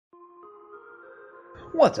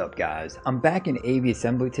What's up guys? I'm back in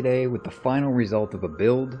Aviassembly today with the final result of a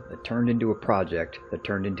build that turned into a project, that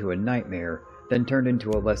turned into a nightmare, then turned into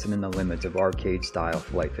a lesson in the limits of arcade-style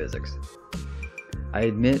flight physics. I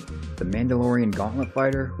admit, the Mandalorian Gauntlet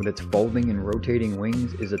Fighter, with its folding and rotating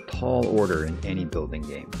wings, is a tall order in any building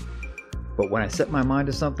game. But when I set my mind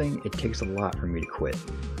to something, it takes a lot for me to quit.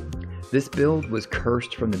 This build was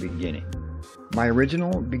cursed from the beginning. My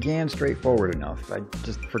original began straightforward enough, I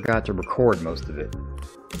just forgot to record most of it.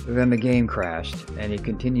 Then the game crashed, and it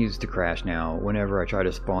continues to crash now whenever I try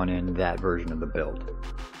to spawn in that version of the build.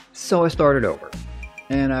 So I started over,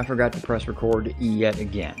 and I forgot to press record yet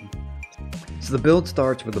again. So the build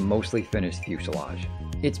starts with a mostly finished fuselage.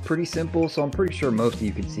 It's pretty simple, so I'm pretty sure most of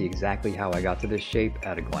you can see exactly how I got to this shape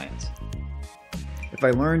at a glance. If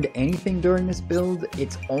I learned anything during this build,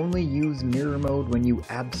 it's only use mirror mode when you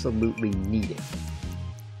absolutely need it.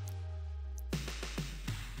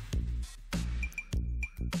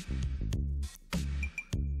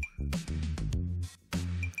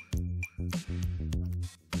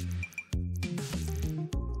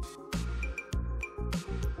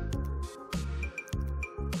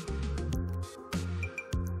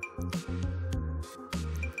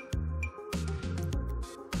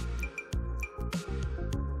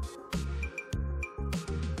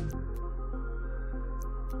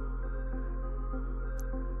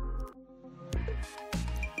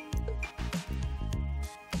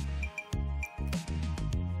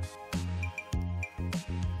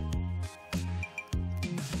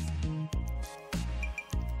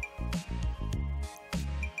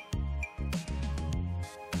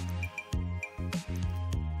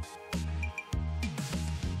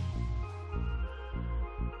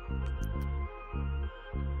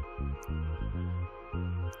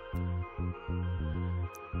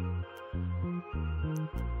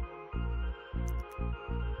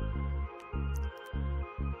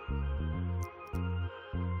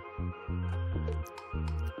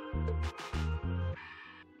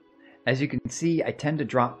 As you can see, I tend to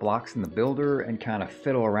drop blocks in the builder and kind of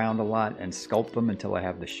fiddle around a lot and sculpt them until I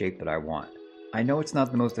have the shape that I want. I know it's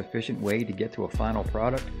not the most efficient way to get to a final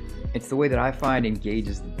product. It's the way that I find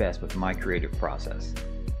engages the best with my creative process.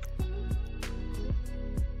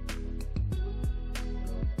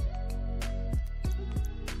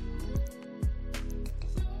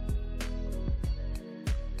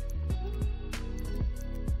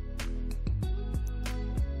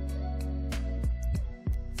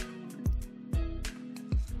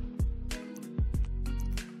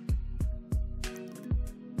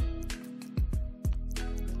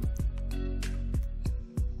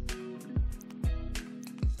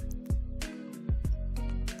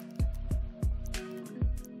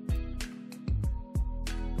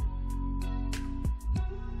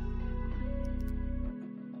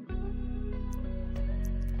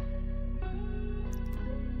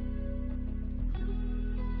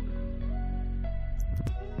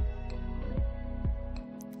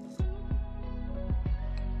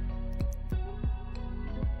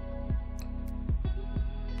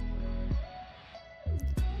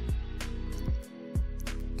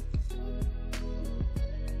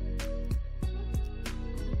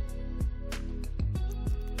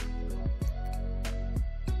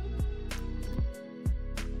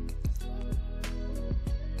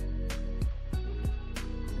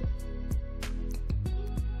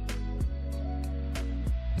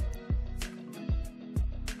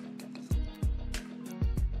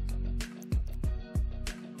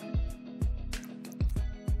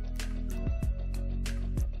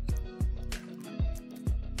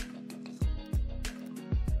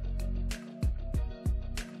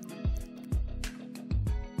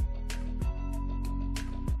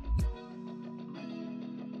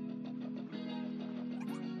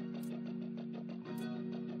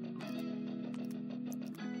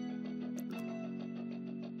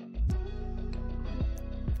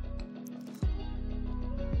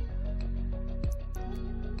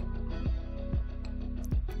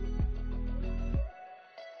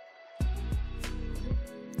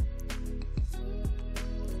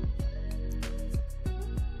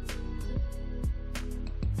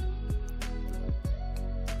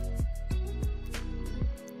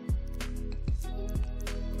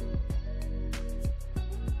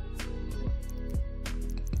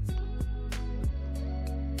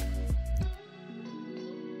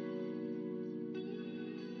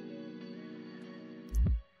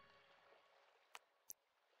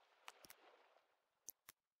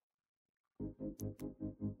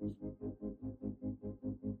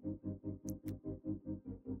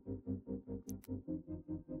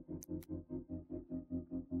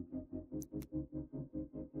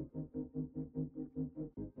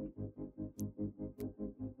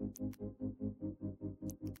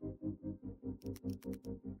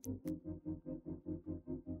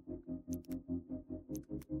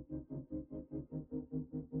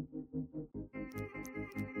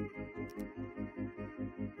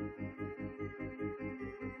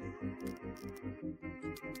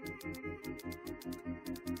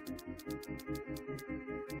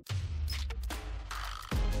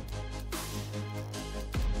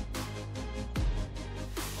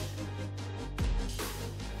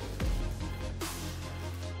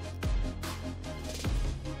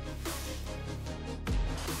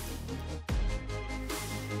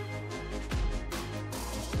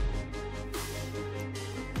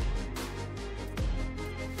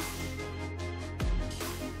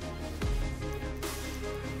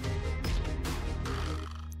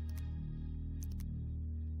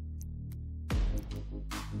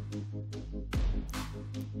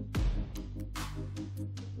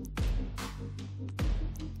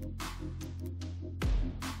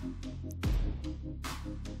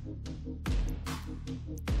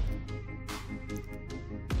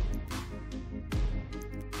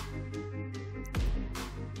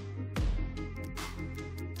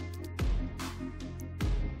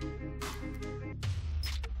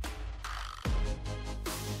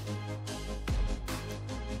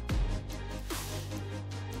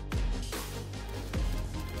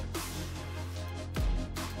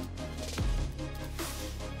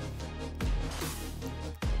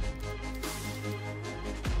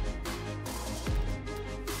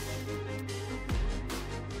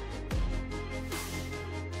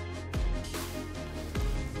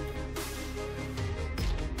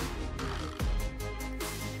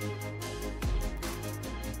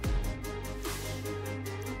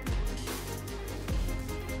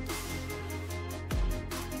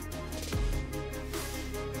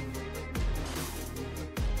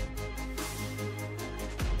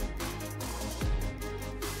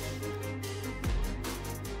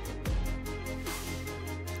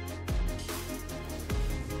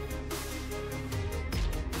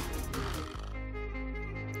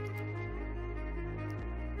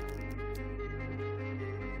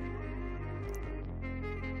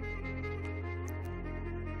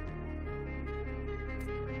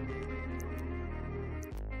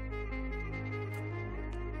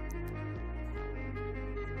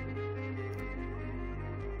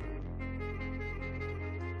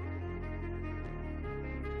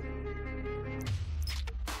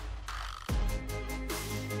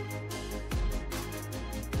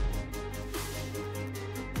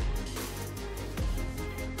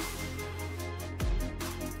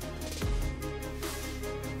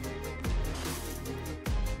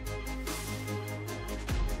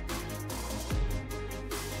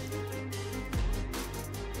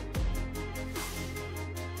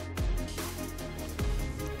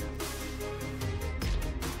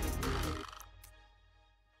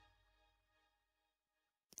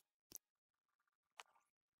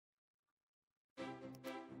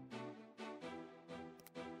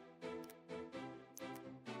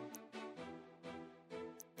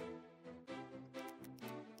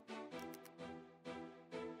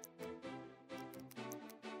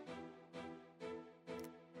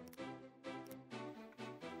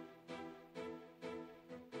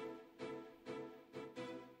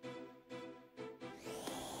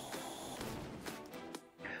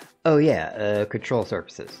 Oh yeah, control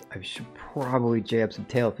surfaces. I should probably jab some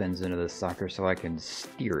tail fins into this sucker so I can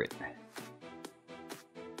steer it.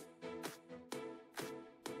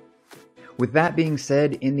 With that being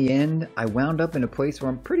said, in the end, I wound up in a place where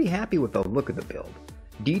I'm pretty happy with the look of the build.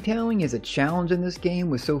 Detailing is a challenge in this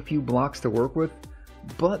game with so few blocks to work with,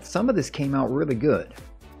 but some of this came out really good.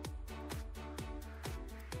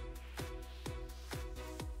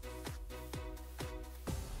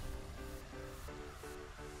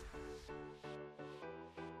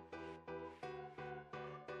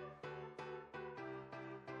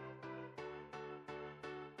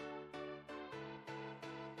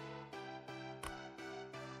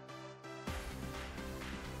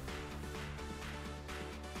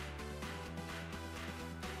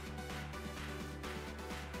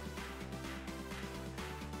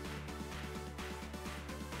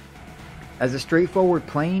 As a straightforward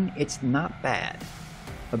plane, it's not bad.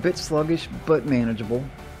 A bit sluggish, but manageable.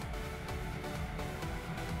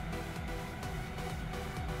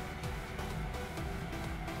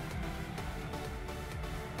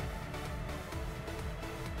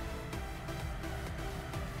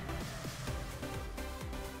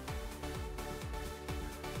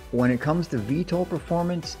 When it comes to VTOL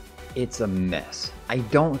performance, it's a mess. I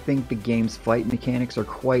don't think the game's flight mechanics are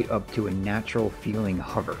quite up to a natural feeling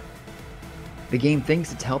hover. The game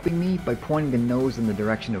thinks it's helping me by pointing the nose in the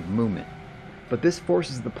direction of movement, but this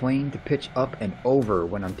forces the plane to pitch up and over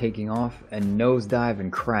when I'm taking off and nosedive and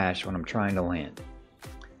crash when I'm trying to land.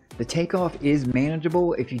 The takeoff is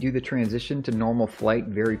manageable if you do the transition to normal flight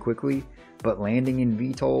very quickly, but landing in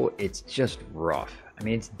VTOL, it's just rough. I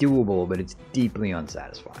mean, it's doable, but it's deeply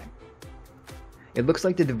unsatisfying. It looks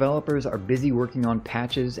like the developers are busy working on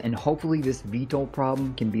patches, and hopefully this VTOL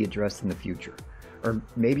problem can be addressed in the future. Or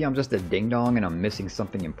maybe I'm just a ding-dong and I'm missing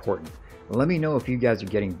something important. Let me know if you guys are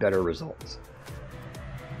getting better results.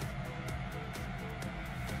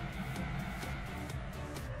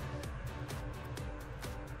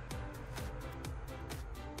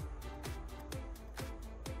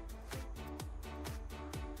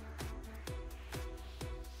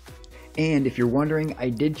 And if you're wondering, I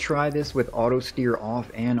did try this with auto steer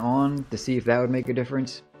off and on to see if that would make a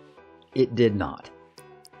difference. It did not.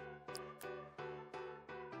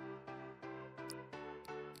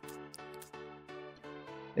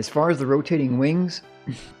 As far as the rotating wings,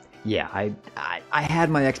 yeah, I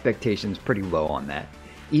had my expectations pretty low on that.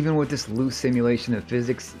 Even with this loose simulation of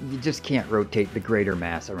physics, you just can't rotate the greater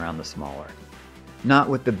mass around the smaller. Not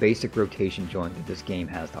with the basic rotation joint that this game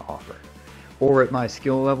has to offer. Or at my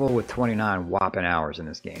skill level with 29 whopping hours in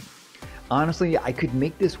this game. Honestly, I could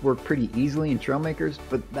make this work pretty easily in Trailmakers,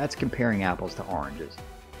 but that's comparing apples to oranges.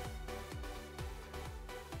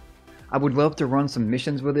 I would love to run some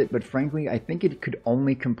missions with it, but frankly, I think it could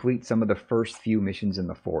only complete some of the first few missions in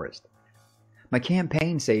the forest. My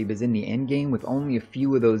campaign save is in the endgame with only a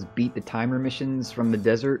few of those beat the timer missions from the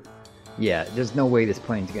desert. Yeah, there's no way this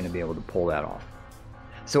plane's going to be able to pull that off.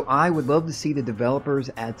 So I would love to see the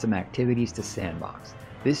developers add some activities to Sandbox.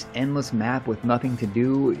 This endless map with nothing to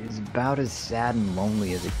do is about as sad and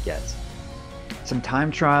lonely as it gets. Some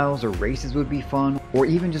time trials or races would be fun, or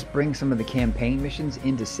even just bring some of the campaign missions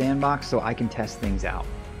into Sandbox so I can test things out.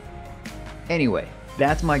 Anyway,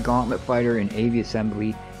 that's my Gauntlet Fighter in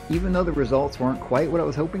Aviassembly. Even though the results weren't quite what I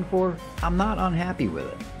was hoping for, I'm not unhappy with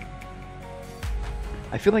it.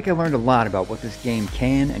 I feel like I learned a lot about what this game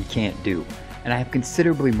can and can't do, and I have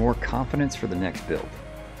considerably more confidence for the next build.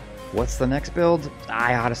 What's the next build?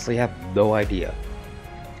 I honestly have no idea.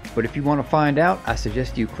 But if you want to find out, I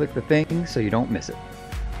suggest you click the thing so you don't miss it.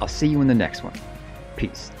 I'll see you in the next one.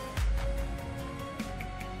 Peace.